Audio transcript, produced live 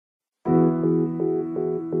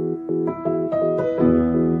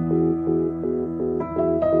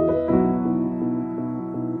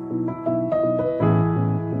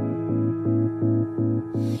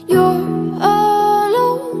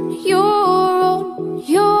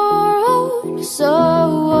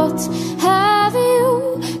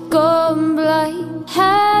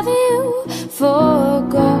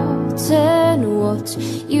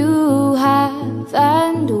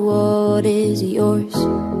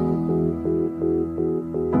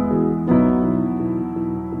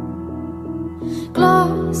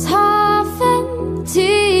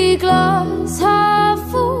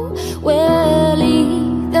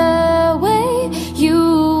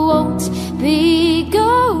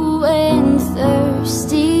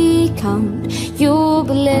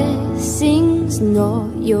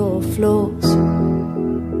not your flaws.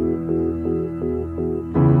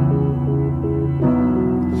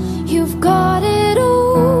 You've got it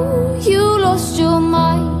all, you lost your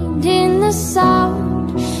mind in the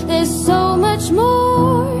sound. There's so much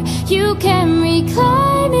more, you can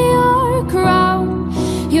reclaim your crown.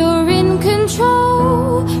 You're in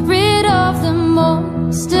control, rid of the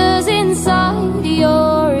monsters inside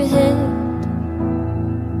your head.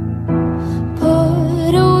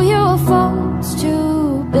 Put all your faults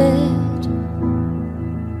to bed.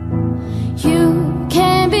 You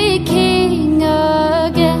can be king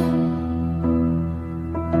again.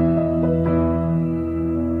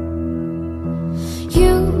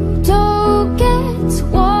 You don't get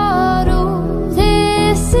what all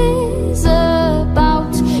this is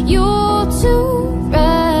about. You're too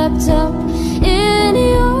wrapped up in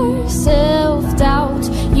your self-doubt.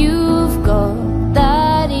 You've got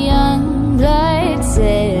that young blood,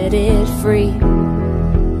 set it free.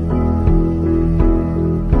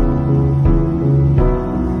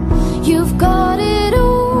 You've got it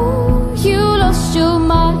all, you lost your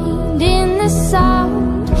mind in the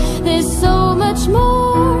sound. There's so much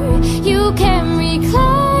more, you can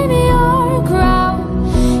reclaim your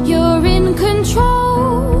crown. You're in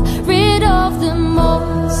control, rid of the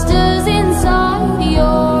monsters inside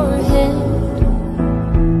your head.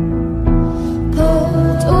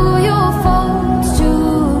 Put all your faults to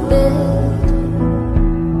bed.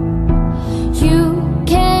 You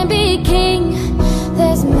can be king,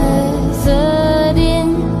 there's method in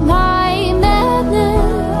my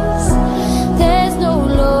madness. There's no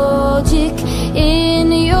logic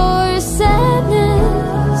in your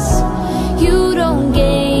sadness. You don't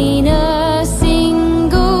gain a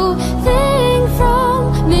single thing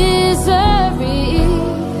from misery.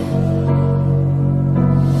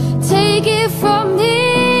 Take it from me.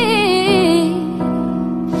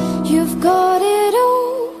 You've got it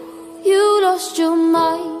all, you lost your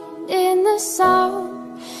mind in the sound.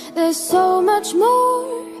 There's so much more,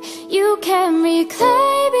 you can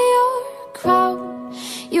reclaim your crown.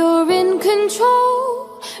 You're in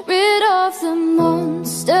control, rid of the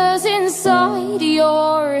monsters inside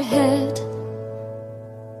your head.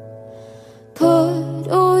 Put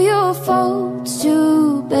all your faults